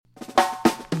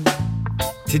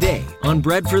Today on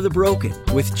Bread for the Broken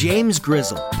with James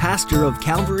Grizzle, pastor of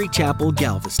Calvary Chapel,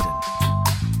 Galveston.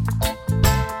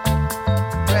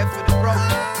 Bread for the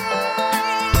broken.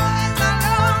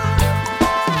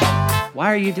 Why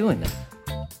are you doing that?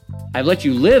 I've let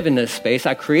you live in this space.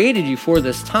 I created you for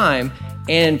this time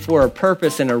and for a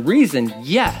purpose and a reason,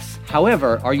 yes.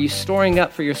 However, are you storing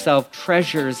up for yourself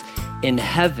treasures in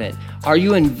heaven? Are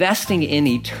you investing in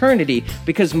eternity?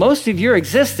 Because most of your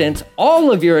existence,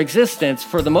 all of your existence,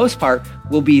 for the most part,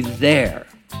 will be there.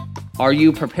 Are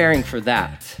you preparing for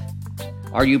that?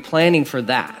 Are you planning for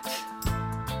that?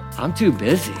 I'm too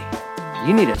busy.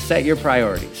 You need to set your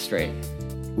priorities straight.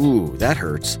 Ooh, that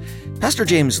hurts. Pastor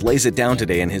James lays it down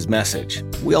today in his message.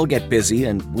 We all get busy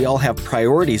and we all have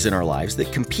priorities in our lives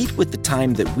that compete with the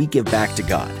time that we give back to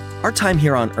God. Our time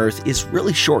here on earth is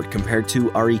really short compared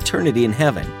to our eternity in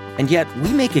heaven. And yet,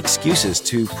 we make excuses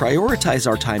to prioritize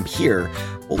our time here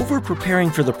over preparing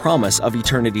for the promise of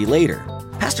eternity later.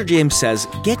 Pastor James says,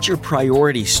 get your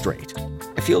priorities straight.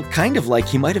 I feel kind of like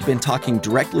he might have been talking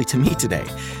directly to me today.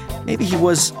 Maybe he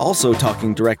was also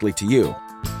talking directly to you.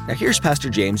 Now here's Pastor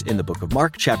James in the book of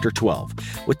Mark, chapter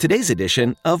 12, with today's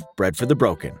edition of Bread for the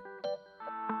Broken.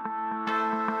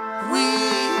 We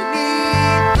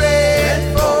need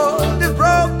bread for the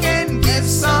broken. Give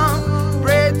some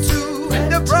bread to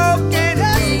the broken.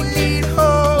 We need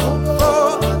hope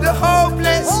for the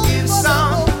hopeless. Give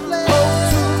some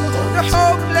hope to the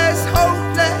hopeless.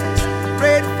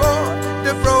 Bread for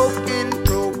the broken.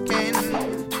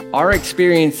 Our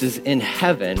experiences in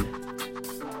heaven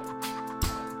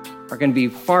are going to be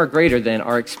far greater than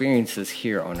our experiences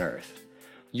here on earth.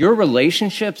 Your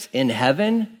relationships in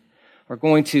heaven are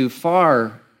going to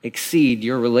far exceed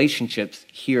your relationships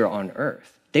here on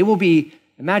earth. They will be,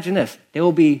 imagine this, they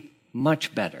will be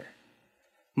much better.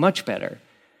 Much better.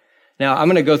 Now, I'm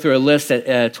going to go through a list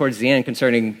towards the end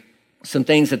concerning some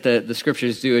things that the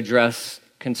scriptures do address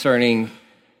concerning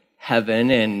heaven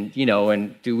and,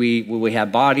 and will we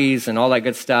have bodies and all that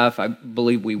good stuff. I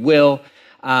believe we will.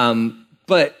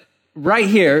 But right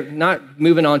here, not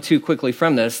moving on too quickly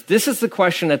from this is the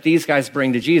question that these guys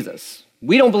bring to Jesus.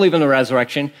 We don't believe in the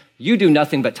resurrection. You do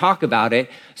nothing but talk about it.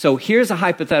 So here's a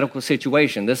hypothetical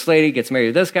situation. This lady gets married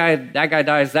to this guy, that guy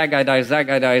dies, that guy dies, that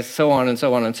guy dies, so on and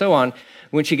so on and so on.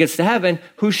 When she gets to heaven,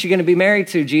 who's she going to be married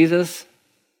to, Jesus?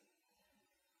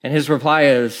 And his reply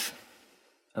is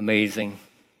amazing,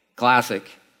 classic.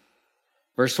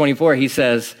 Verse 24, he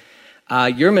says,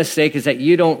 your mistake is that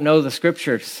you don't know the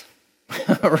scriptures.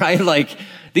 Right? Like,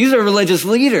 these are religious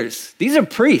leaders. These are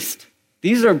priests.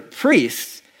 These are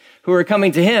priests who are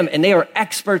coming to him, and they are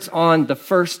experts on the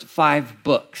first 5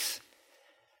 books.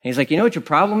 And he's like, you know what your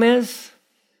problem is?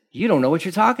 You don't know what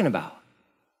you're talking about.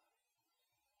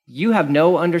 You have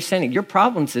no understanding. Your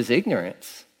problem is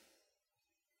ignorance.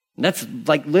 And that's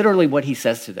like literally what he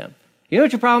says to them. You know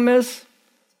what your problem is?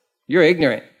 You're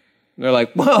ignorant. And they're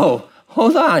like, whoa.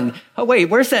 Hold on. Oh, wait,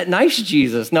 where's that nice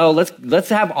Jesus? No, let's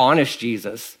have honest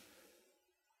Jesus.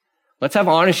 Let's have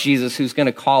honest Jesus who's going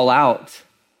to call out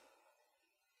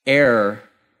error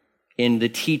in the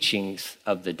teachings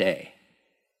of the day.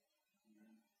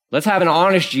 Let's have an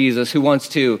honest Jesus who wants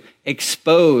to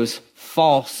expose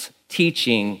false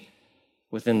teaching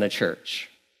within the church.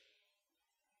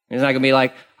 He's not going to be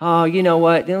like, oh, you know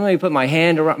what? Let me put my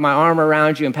arm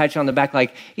around you and pat you on the back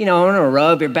like, I'm going to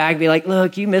rub your back and be like,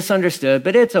 look, you misunderstood,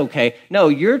 but it's okay. No,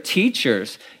 you're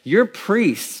teachers. You're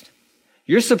priests.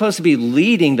 You're supposed to be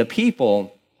leading the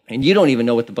people, and you don't even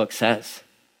know what the book says.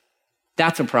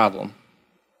 That's a problem.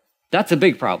 That's a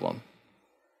big problem.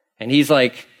 And he's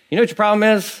like, you know what your problem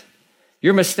is?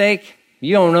 Your mistake,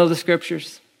 you don't know the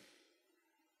scriptures.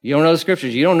 You don't know the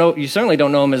scriptures. You certainly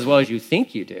don't know them as well as you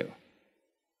think you do.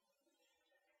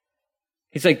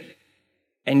 He's like,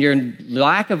 and your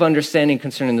lack of understanding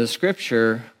concerning the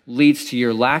scripture leads to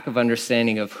your lack of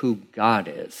understanding of who God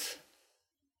is.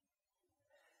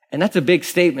 And that's a big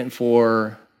statement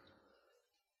for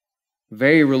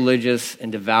very religious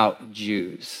and devout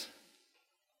Jews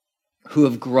who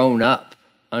have grown up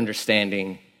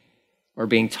understanding or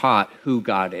being taught who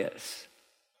God is.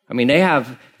 I mean,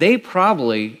 they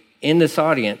probably, in this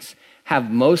audience,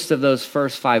 have most of those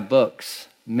first 5 books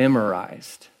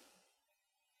memorized.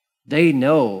 They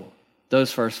know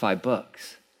those first 5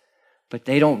 books, but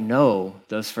they don't know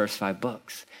those first 5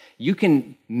 books. You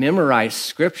can memorize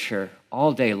scripture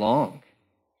all day long,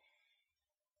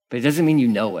 but it doesn't mean you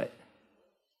know it.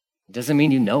 It doesn't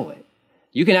mean you know it.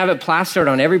 You can have it plastered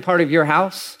on every part of your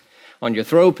house, on your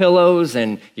throw pillows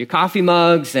and your coffee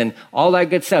mugs and all that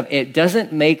good stuff. It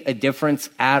doesn't make a difference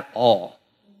at all.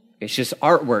 It's just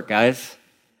artwork, guys.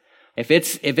 If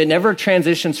it never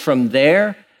transitions from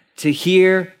there to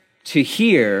hear,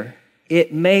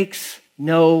 it makes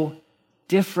no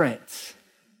difference.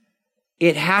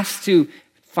 It has to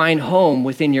find home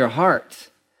within your heart.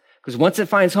 Because once it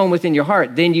finds home within your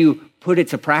heart, then you put it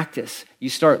to practice. You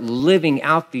start living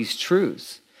out these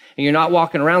truths. And you're not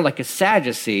walking around like a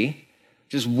Sadducee,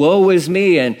 just woe is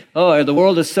me, and oh, the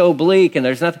world is so bleak, and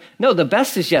there's nothing. No, the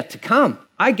best is yet to come.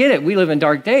 I get it. We live in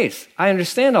dark days. I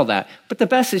understand all that. But the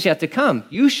best is yet to come.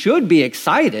 You should be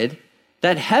excited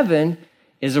that heaven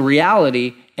is a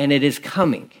reality and it is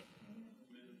coming.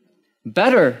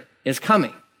 Better is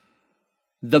coming.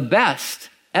 The best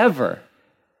ever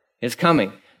is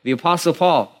coming. The Apostle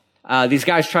Paul, these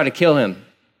guys try to kill him.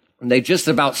 And they just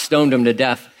about stoned him to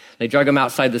death. They drug him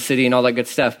outside the city and all that good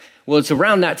stuff. Well, it's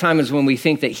around that time is when we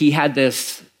think that he had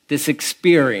this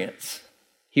experience.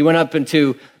 He went up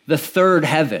into the third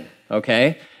heaven,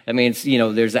 okay? That means,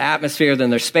 there's the atmosphere,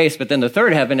 then there's space, but then the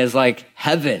third heaven is like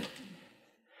heaven.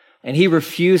 And he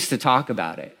refused to talk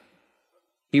about it.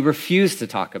 He refused to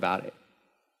talk about it.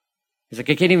 He's like,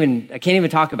 I can't even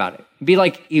talk about it. It'd be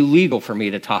like illegal for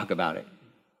me to talk about it.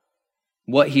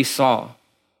 What he saw.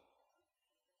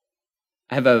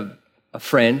 I have a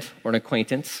friend or an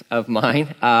acquaintance of mine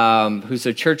who's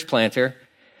a church planter,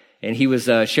 and he was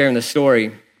sharing the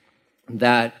story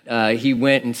that he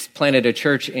went and planted a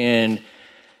church in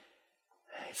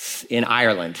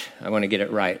Ireland. I want to get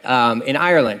it right. In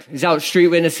Ireland. He's out street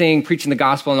witnessing, preaching the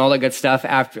gospel and all that good stuff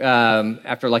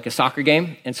after like a soccer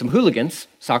game, and some hooligans,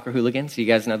 soccer hooligans, you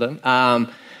guys know them,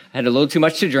 had a little too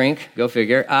much to drink, go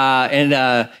figure,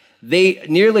 and they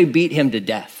nearly beat him to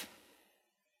death.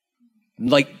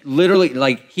 Like literally,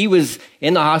 like he was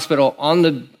in the hospital on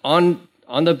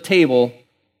the table,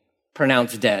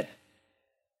 pronounced dead.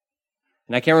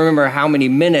 And I can't remember how many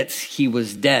minutes he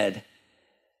was dead.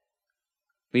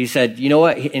 But he said, you know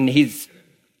what? And he's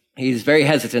very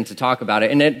hesitant to talk about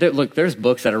it. And look, there's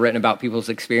books that are written about people's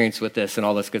experience with this and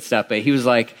all this good stuff. But he was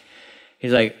like,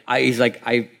 I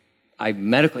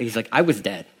was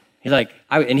dead. He's like,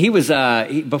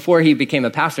 before he became a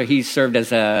pastor, he served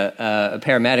as a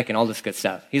paramedic and all this good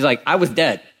stuff. He's like, I was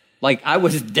dead. Like, I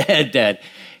was dead.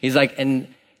 He's like,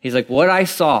 what I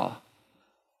saw,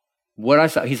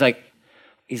 he's like,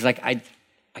 I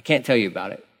can't tell you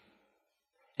about it.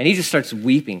 And he just starts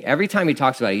weeping. Every time he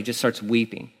talks about it, he just starts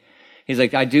weeping. He's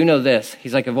like, I do know this.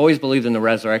 He's like, I've always believed in the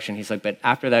resurrection. He's like, but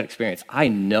after that experience, I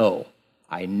know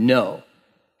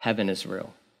heaven is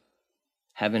real.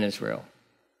 Heaven is real.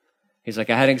 He's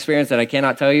like, I had an experience that I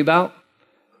cannot tell you about.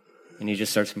 And he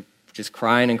just starts just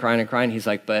crying and crying and crying. He's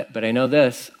like, but I know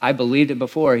this. I believed it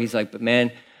before. He's like, but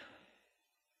man,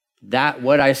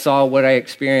 what I saw, what I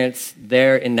experienced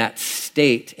there in that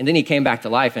state. And then he came back to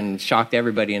life and shocked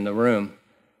everybody in the room.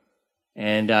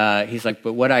 And he's like,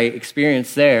 but what I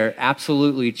experienced there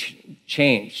absolutely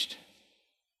changed.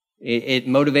 It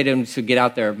motivated him to get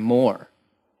out there more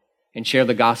and share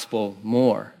the gospel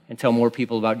more and tell more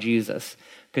people about Jesus.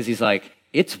 Because he's like,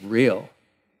 it's real.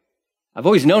 I've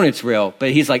always known it's real,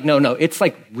 but he's like, no, it's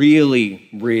like really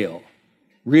real.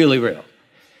 Really real.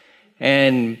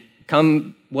 And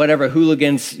come whatever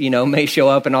hooligans, may show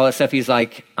up and all that stuff, he's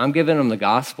like, I'm giving them the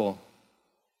gospel.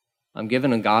 I'm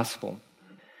giving them gospel.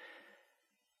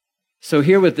 So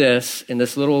here with this, in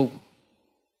this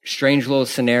strange little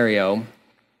scenario,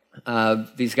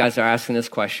 these guys are asking this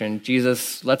question.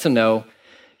 Jesus lets them know,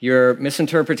 your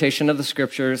misinterpretation of the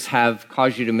scriptures have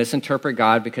caused you to misinterpret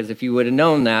God, because if you would have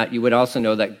known that, you would also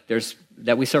know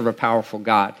that we serve a powerful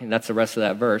God, and that's the rest of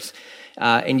that verse,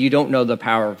 and you don't know the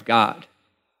power of God,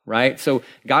 right? So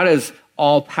God is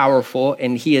all-powerful,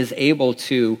 and he is able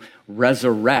to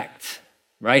resurrect,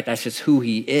 right? That's just who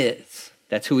he is.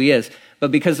 That's who he is.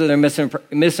 But because of their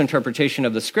misinterpretation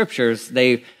of the scriptures,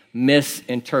 they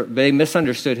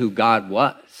misunderstood who God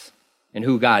was and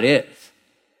who God is.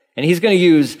 And he's going to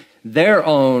use their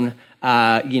own,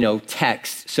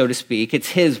 text, so to speak. It's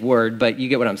his word, but you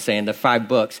get what I'm saying, the 5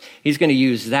 books. He's going to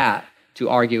use that to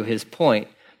argue his point.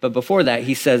 But before that,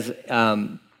 he says,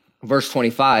 verse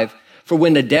 25, for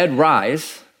when the dead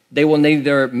rise, they will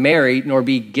neither marry nor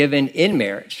be given in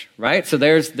marriage, right? So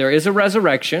there is a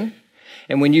resurrection.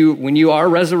 And when you are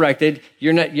resurrected,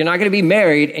 you're not going to be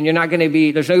married, and there's not going to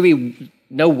be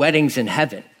no weddings in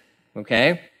heaven,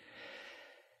 okay?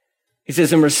 He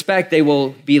says, in respect, they will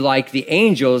be like the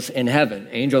angels in heaven.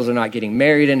 Angels are not getting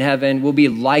married in heaven. We'll be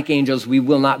like angels. We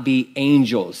will not be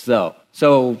angels, though.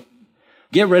 So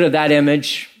get rid of that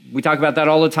image. We talk about that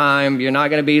all the time. You're not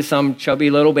going to be some chubby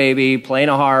little baby playing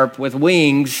a harp with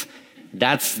wings.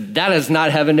 That is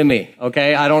not heaven to me,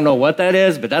 okay? I don't know what that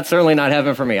is, but that's certainly not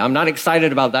heaven for me. I'm not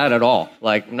excited about that at all.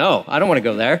 Like, no, I don't want to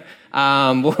go there.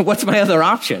 What's my other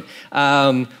option?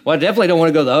 Well, I definitely don't want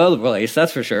to go to the other place,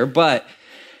 that's for sure. But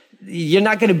you're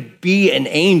not going to be an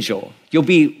angel. You'll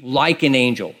be like an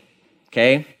angel,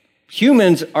 okay?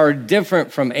 Humans are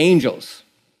different from angels,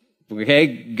 okay?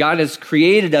 God has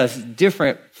created us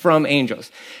different from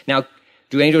angels. Now,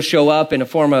 do angels show up in a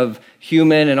form of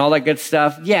human and all that good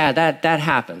stuff? Yeah, that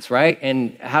happens, right?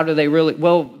 And how do they really?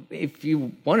 Well, if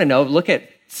you want to know, look at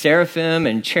seraphim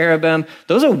and cherubim.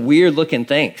 Those are weird looking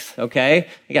things, okay?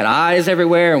 They got eyes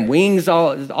everywhere and wings,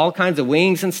 all kinds of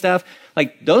wings and stuff.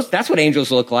 Like that's what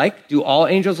angels look like. Do all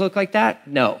angels look like that?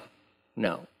 No.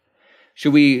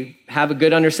 Should we have a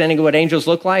good understanding of what angels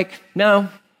look like? No.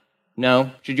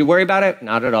 Should you worry about it?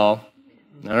 Not at all.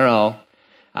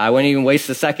 I wouldn't even waste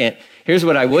a second. Here's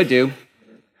what I would do.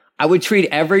 I would treat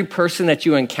every person that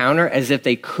you encounter as if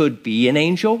they could be an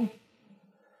angel,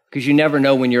 because you never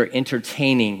know when you're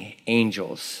entertaining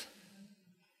angels.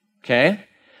 Okay?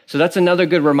 So that's another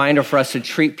good reminder for us to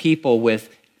treat people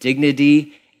with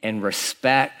dignity and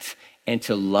respect and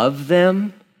to love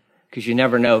them, because you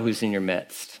never know who's in your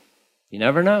midst. You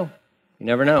never know.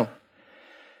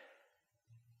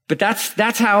 But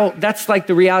that's like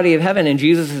the reality of heaven. And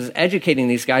Jesus is educating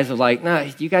these guys of like, nah,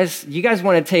 you guys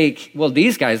want to take, well,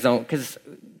 these guys don't, because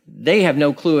they have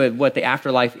no clue of what the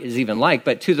afterlife is even like.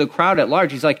 But to the crowd at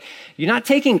large, he's like, you're not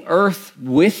taking earth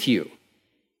with you.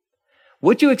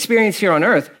 What you experience here on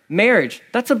earth, marriage,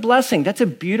 that's a blessing. That's a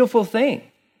beautiful thing.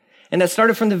 And that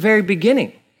started from the very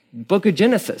beginning, book of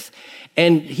Genesis.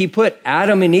 And he put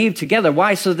Adam and Eve together.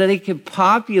 Why? So that they could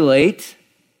populate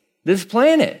this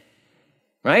planet.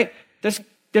 Right?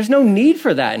 There's no need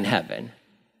for that in heaven.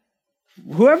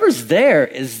 Whoever's there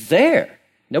is there.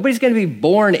 Nobody's going to be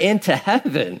born into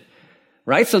heaven,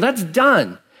 right? So that's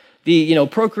done. The,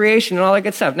 procreation and all that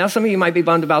good stuff. Now, some of you might be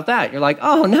bummed about that. You're like,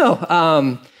 oh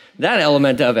no, that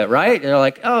element of it, right? You're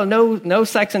like, oh, no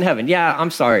sex in heaven. Yeah, I'm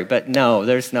sorry, but no,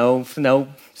 there's no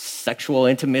sexual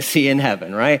intimacy in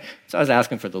heaven, right? So I was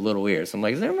asking for the little ears. I'm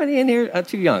like, is there anybody in here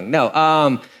too young? No,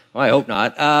 well, I hope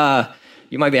not.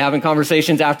 You might be having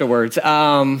conversations afterwards.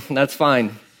 That's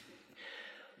fine.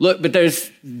 Look, but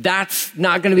that's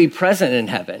not going to be present in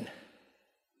heaven,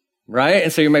 right?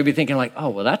 And so you might be thinking like, oh,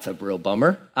 well, that's a real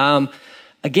bummer.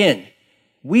 Again,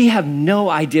 we have no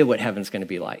idea what heaven's going to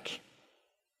be like.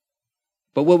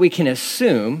 But what we can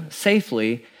assume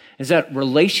safely is that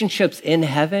relationships in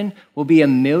heaven will be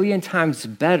 1,000,000 times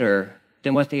better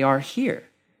than what they are here.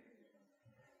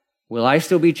 Will I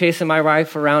still be chasing my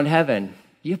wife around heaven?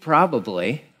 Yeah,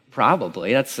 probably.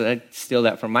 I steal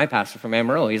that from my pastor from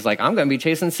Amarillo. He's like, I'm going to be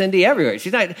chasing Cindy everywhere.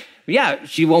 She's not, yeah,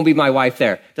 she won't be my wife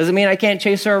there. Doesn't mean I can't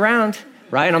chase her around,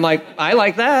 right? And I'm like, I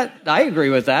like that. I agree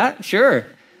with that. Sure.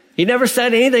 He never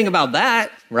said anything about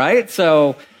that, right?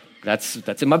 So that's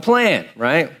in my plan,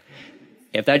 right?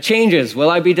 If that changes,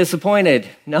 will I be disappointed?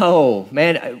 No,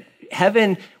 man.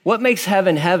 Heaven, what makes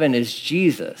heaven heaven is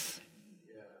Jesus.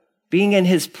 Being in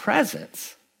his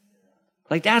presence.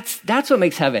 Like that's what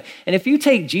makes heaven. And if you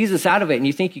take Jesus out of it and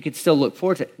you think you could still look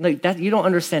forward to it, like that, you don't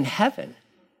understand heaven.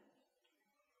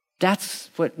 That's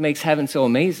what makes heaven so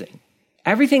amazing.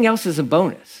 Everything else is a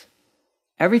bonus.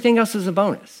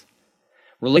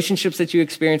 Relationships that you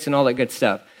experience and all that good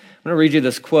stuff. I'm going to read you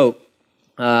this quote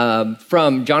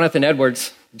from Jonathan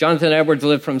Edwards. Jonathan Edwards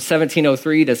lived from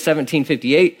 1703 to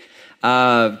 1758.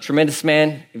 Tremendous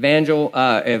man,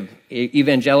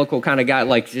 evangelical kind of guy,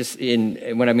 like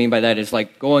what I mean by that is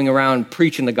like going around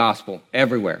preaching the gospel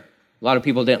everywhere. A lot of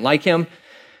people didn't like him, and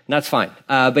that's fine.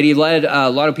 But he led a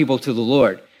lot of people to the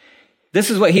Lord.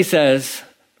 This is what he says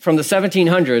from the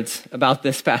 1700s about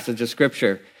this passage of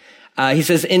scripture. He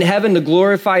says, in heaven, the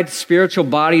glorified spiritual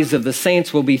bodies of the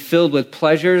saints will be filled with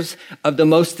pleasures of the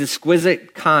most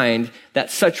exquisite kind that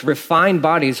such refined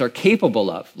bodies are capable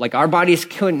of. Like our bodies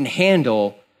couldn't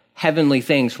handle heavenly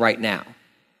things right now.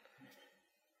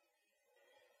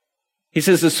 He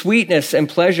says, the sweetness and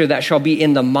pleasure that shall be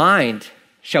in the mind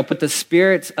shall put the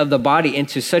spirits of the body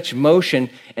into such motion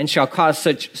and shall cause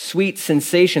such sweet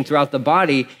sensation throughout the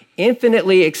body,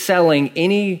 infinitely excelling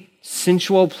any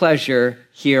sensual pleasure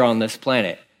here on this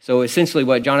planet. So essentially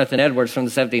what Jonathan Edwards from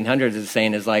the 1700s is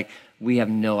saying is like, we have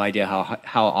no idea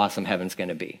how awesome heaven's going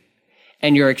to be.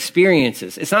 And your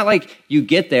experiences, it's not like you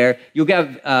get there, you'll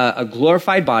get a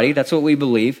glorified body. That's what we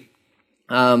believe.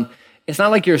 It's not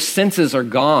like your senses are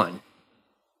gone.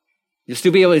 You'll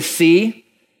still be able to see,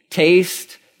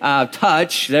 taste,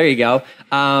 touch, there you go,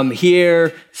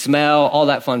 hear, smell, all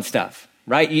that fun stuff,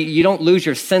 right? You don't lose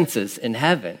your senses in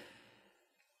heaven.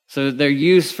 So they're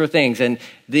used for things, and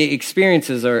the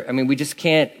experiences are, I mean, we just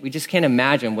can't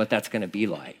imagine what that's going to be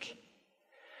like.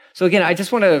 So again, I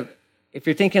just want to if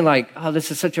you're thinking like, oh,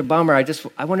 this is such a bummer,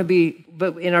 I want to be,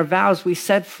 but in our vows, we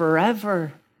said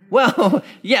forever. Well,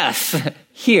 yes,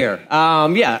 here.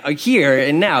 Here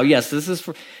and now. Yes, this is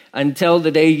until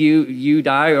the day you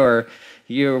die or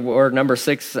number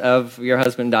 6 of your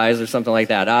husband dies or something like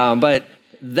that. But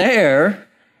there's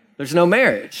no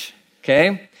marriage,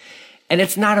 okay? And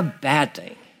it's not a bad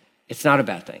thing. It's not a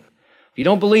bad thing. If you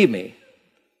don't believe me,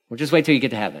 we'll just wait till you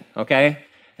get to heaven, okay?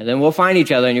 And then we'll find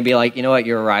each other and you'll be like, you know what,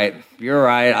 you're right. You're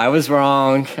right. I was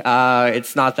wrong.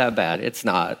 It's not that bad. It's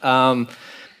not.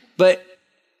 But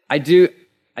I do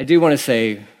want to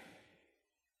say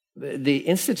the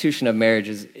institution of marriage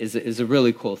is a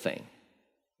really cool thing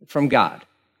from God,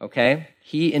 okay?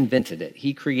 He invented it.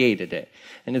 He created it.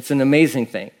 And it's an amazing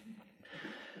thing.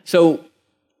 So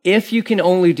if you can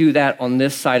only do that on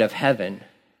this side of heaven,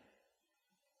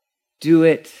 do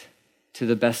it to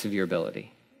the best of your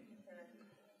ability.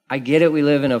 I get it. We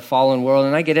live in a fallen world,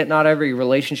 and I get it. Not every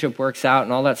relationship works out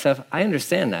and all that stuff. I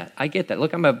understand that. I get that.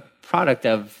 Look, I'm a product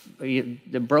of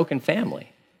the broken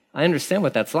family. I understand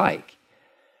what that's like.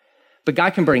 But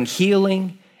God can bring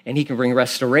healing, and he can bring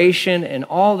restoration and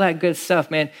all that good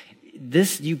stuff, man.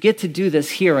 You get to do this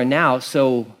here and now.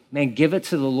 So, man, give it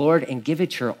to the Lord and give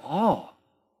it your all.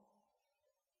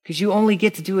 Because you only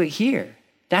get to do it here.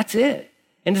 That's it.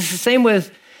 And it's the same with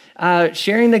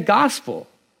sharing the gospel.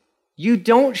 You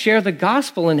don't share the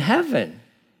gospel in heaven.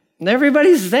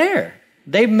 Everybody's there.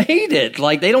 They made it.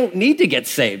 Like, they don't need to get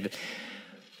saved.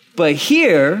 But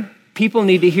here, people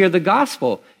need to hear the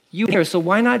gospel. You hear, so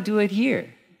why not do it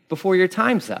here before your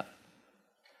time's up?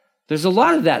 There's a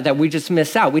lot of that we just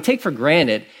miss out. We take for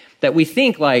granted that we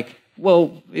think like,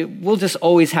 well, we'll just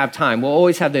always have time. We'll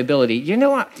always have the ability. You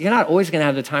know what? You're not always going to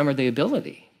have the time or the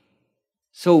ability.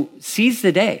 So seize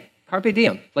the day. Carpe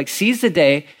diem. Like, seize the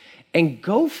day and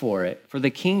go for it for the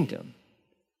kingdom.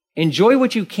 Enjoy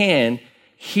what you can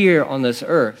here on this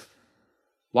earth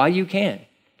while you can,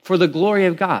 for the glory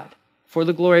of God, for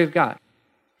the glory of God.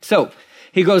 So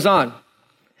he goes on,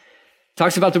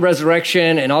 talks about the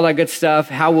resurrection and all that good stuff,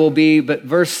 how we'll be, but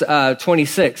verse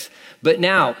 26, but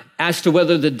now as to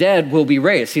whether the dead will be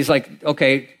raised. He's like,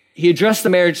 okay, he addressed the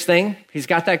marriage thing. He's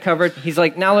got that covered. He's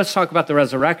like, now let's talk about the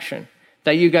resurrection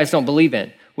that you guys don't believe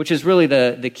in, which is really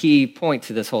the key point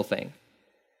to this whole thing.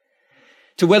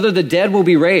 To whether the dead will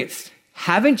be raised.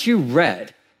 Haven't you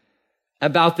read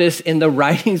about this in the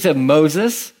writings of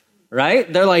Moses,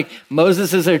 right? They're like,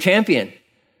 Moses is their champion.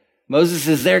 Moses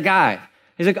is their guy.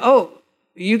 He's like, oh,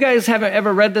 you guys haven't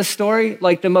ever read this story?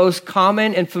 Like the most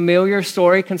common and familiar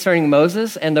story concerning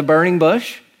Moses and the burning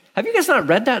bush? Have you guys not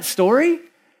read that story?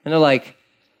 And they're like,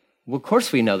 well, of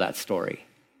course we know that story.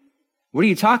 What are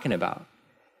you talking about?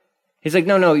 He's like,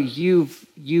 no,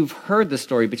 you've heard the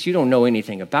story, but you don't know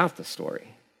anything about the story.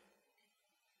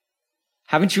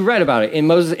 Haven't you read about it in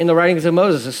the writings of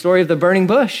Moses, the story of the burning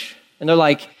bush? And they're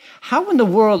like, how in the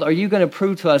world are you going to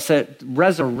prove to us that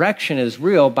resurrection is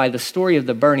real by the story of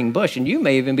the burning bush? And you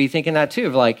may even be thinking that too,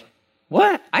 of like,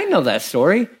 what? I know that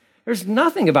story. There's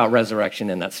nothing about resurrection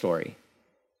in that story.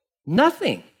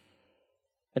 Nothing.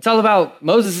 It's all about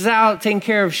Moses is out taking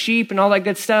care of sheep and all that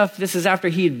good stuff. This is after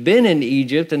he'd been in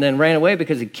Egypt and then ran away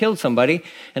because he killed somebody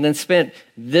and then spent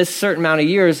this certain amount of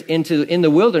years in the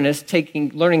wilderness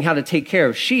learning how to take care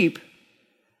of sheep.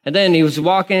 And then he was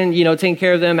walking, taking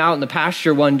care of them out in the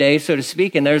pasture one day, so to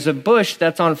speak, and there's a bush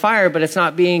that's on fire, but it's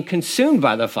not being consumed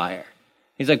by the fire.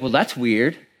 He's like, well, that's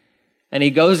weird. And he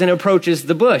goes and approaches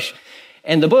the bush.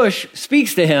 And the bush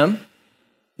speaks to him.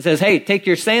 It says, hey, take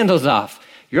your sandals off.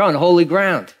 You're on holy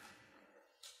ground.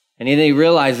 And then he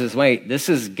realizes, wait, this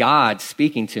is God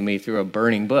speaking to me through a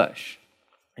burning bush.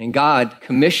 And God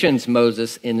commissions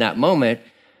Moses in that moment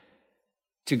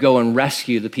to go and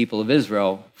rescue the people of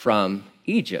Israel from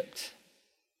Egypt.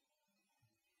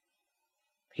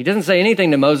 He doesn't say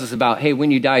anything to Moses about, hey,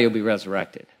 when you die, you'll be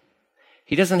resurrected.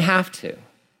 He doesn't have to.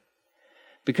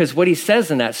 Because what he says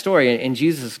in that story, and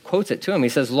Jesus quotes it to him, he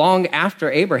says, long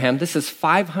after Abraham, this is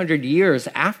 500 years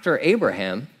after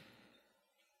Abraham,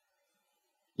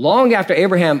 long after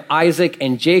Abraham, Isaac,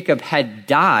 and Jacob had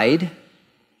died,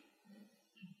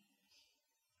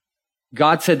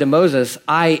 God said to Moses,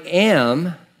 I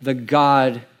am the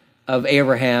God of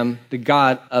Abraham, the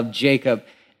God of Jacob,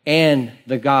 and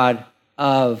the God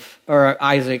of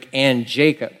Isaac and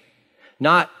Jacob.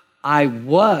 Not I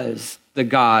was the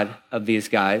God of these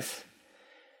guys.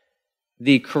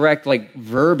 The correct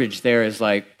verbiage there is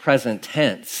present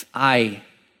tense. I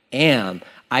am.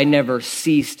 I never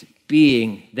ceased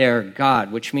being their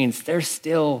God, which means they're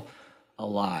still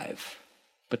alive.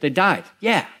 But they died.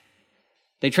 Yeah.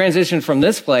 They transitioned from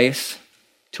this place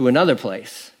to another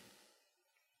place.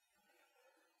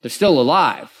 They're still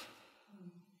alive.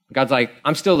 God's like,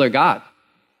 I'm still their God.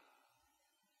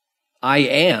 I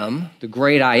am, the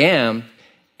great I am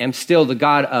still the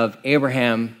God of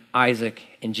Abraham, Isaac,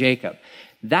 and Jacob.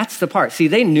 That's the part. See,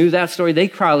 they knew that story. They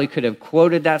probably could have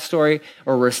quoted that story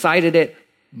or recited it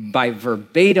by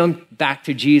verbatim back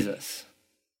to Jesus.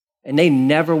 And they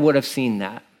never would have seen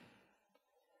that.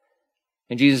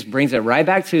 And Jesus brings it right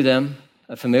back to them,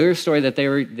 a familiar story that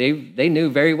they knew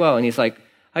very well. And he's like,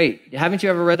 hey, haven't you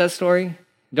ever read that story?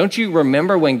 Don't you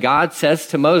remember when God says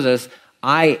to Moses,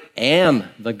 I am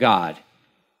the God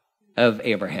of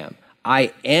Abraham.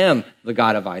 I am the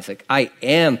God of Isaac. I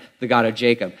am the God of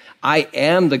Jacob. I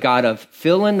am the God of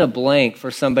fill in the blank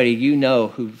for somebody you know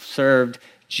who served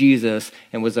Jesus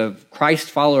and was a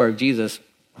Christ follower of Jesus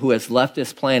who has left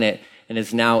this planet and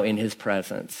is now in his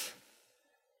presence.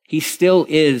 He still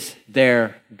is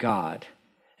their God,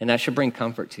 and that should bring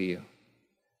comfort to you.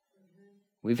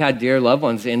 We've had dear loved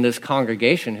ones in this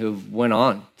congregation who went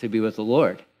on to be with the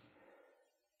Lord,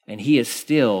 and he is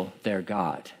still their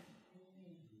God.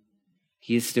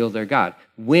 He is still their God.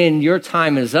 When your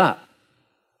time is up,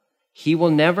 he will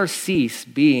never cease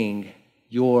being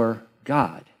your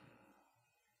God.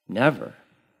 Never.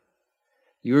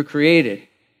 You were created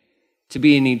to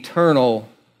be an eternal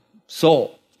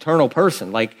soul, eternal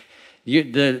person. Like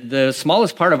the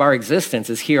smallest part of our existence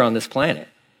is here on this planet.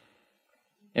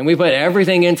 And we put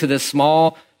everything into the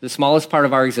smallest part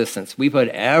of our existence. We put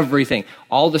everything,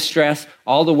 all the stress,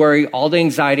 all the worry, all the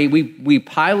anxiety. We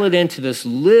pile it into this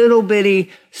little bitty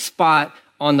spot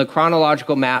on the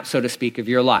chronological map, so to speak, of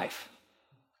your life.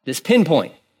 This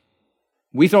pinpoint.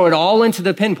 We throw it all into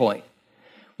the pinpoint.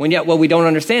 When yet what we don't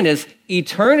understand is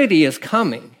eternity is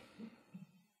coming.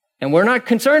 And we're not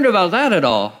concerned about that at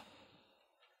all.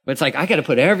 But it's like, I got to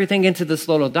put everything into this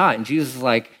little dot. And Jesus is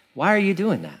like, why are you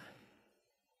doing that?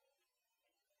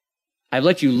 I've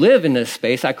let you live in this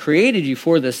space. I created you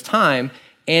for this time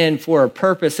and for a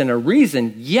purpose and a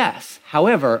reason, yes.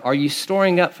 However, are you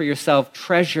storing up for yourself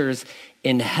treasures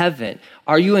in heaven?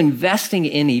 Are you investing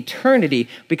in eternity?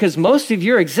 Because most of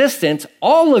your existence,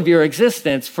 all of your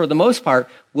existence, for the most part,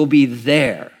 will be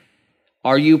there.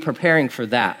 Are you preparing for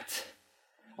that?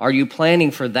 Are you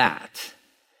planning for that?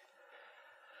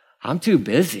 I'm too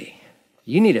busy.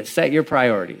 You need to set your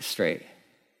priorities straight.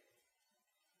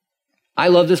 I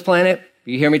love this planet.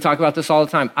 You hear me talk about this all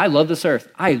the time. I love this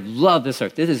earth. I love this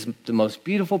earth. This is the most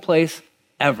beautiful place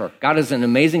ever. God is an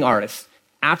amazing artist,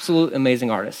 absolute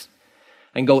amazing artist.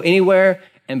 I can go anywhere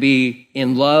and be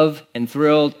in love and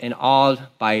thrilled and awed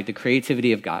by the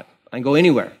creativity of God. I can go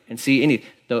anywhere and see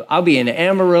I'll be in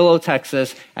Amarillo,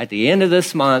 Texas at the end of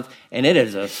this month, and it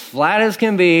is as flat as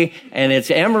can be, and it's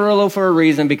Amarillo for a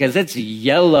reason because it's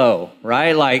yellow,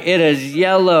 right? Like it is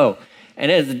yellow. And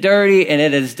it is dirty and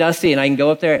it is dusty, and I can go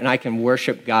up there and I can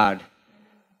worship God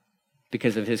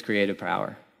because of his creative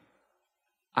power.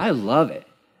 I love it.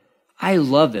 I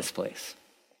love this place.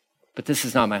 But this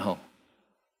is not my home.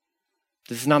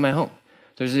 This is not my home.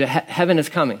 Heaven is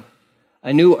coming.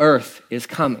 A new earth is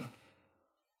coming.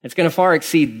 It's going to far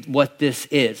exceed what this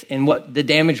is and what the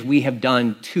damage we have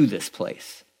done to this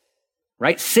place.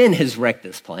 Right? Sin has wrecked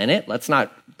this planet.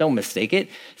 Don't mistake it.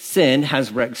 Sin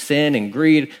has wrecked sin and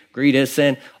greed. Greed is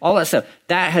sin. All that stuff.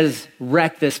 That has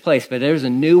wrecked this place, but there's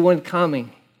a new one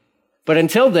coming. But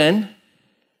until then,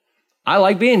 I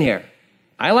like being here.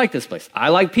 I like this place. I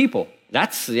like people.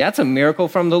 That's a miracle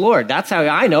from the Lord. That's how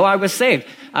I know I was saved.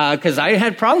 Because I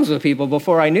had problems with people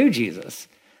before I knew Jesus.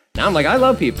 Now I'm like, I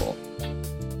love people.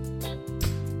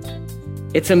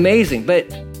 It's amazing, but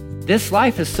this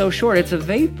life is so short. It's a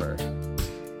vapor.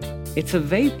 It's a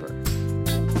vapor.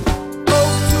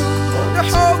 The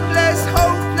hopeless,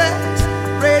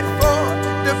 bread for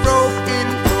the broken.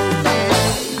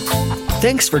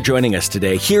 Thanks for joining us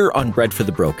today here on Bread for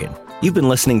the Broken. You've been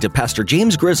listening to Pastor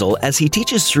James Grizzle as he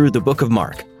teaches through the book of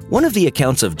Mark, one of the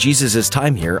accounts of Jesus'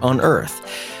 time here on earth.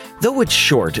 Though it's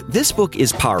short, this book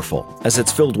is powerful, as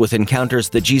it's filled with encounters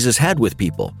that Jesus had with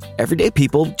people, everyday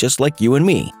people just like you and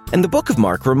me. And the book of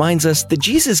Mark reminds us that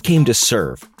Jesus came to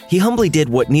serve. He humbly did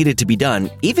what needed to be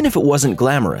done, even if it wasn't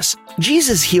glamorous.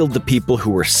 Jesus healed the people who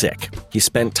were sick. He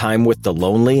spent time with the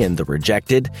lonely and the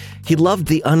rejected. He loved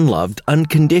the unloved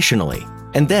unconditionally.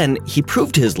 And then he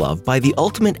proved his love by the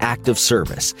ultimate act of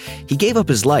service. He gave up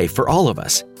his life for all of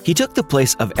us. He took the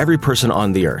place of every person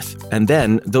on the earth, and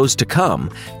then those to come,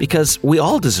 because we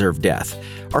all deserve death.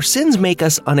 Our sins make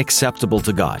us unacceptable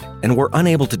to God, and we're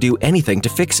unable to do anything to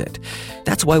fix it.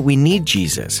 That's why we need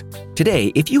Jesus.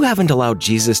 Today, if you haven't allowed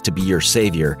Jesus to be your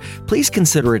Savior, please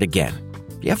consider it again.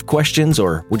 Do you have questions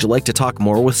or would you like to talk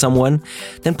more with someone?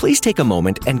 Then please take a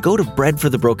moment and go to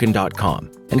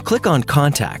breadforthebroken.com and click on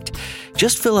Contact.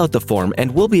 Just fill out the form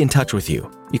and we'll be in touch with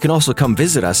you. You can also come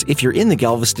visit us if you're in the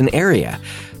Galveston area.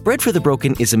 Bread for the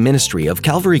Broken is a ministry of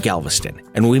Calvary Galveston,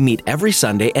 and we meet every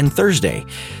Sunday and Thursday.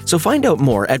 So find out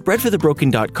more at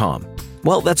breadforthebroken.com.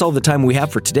 Well, that's all the time we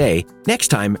have for today. Next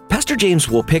time, Pastor James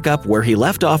will pick up where he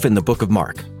left off in the book of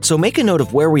Mark. So make a note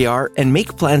of where we are and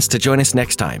make plans to join us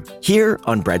next time, here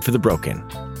on Bread for the Broken.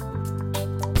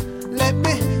 Let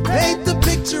me paint the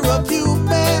picture of you,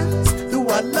 man.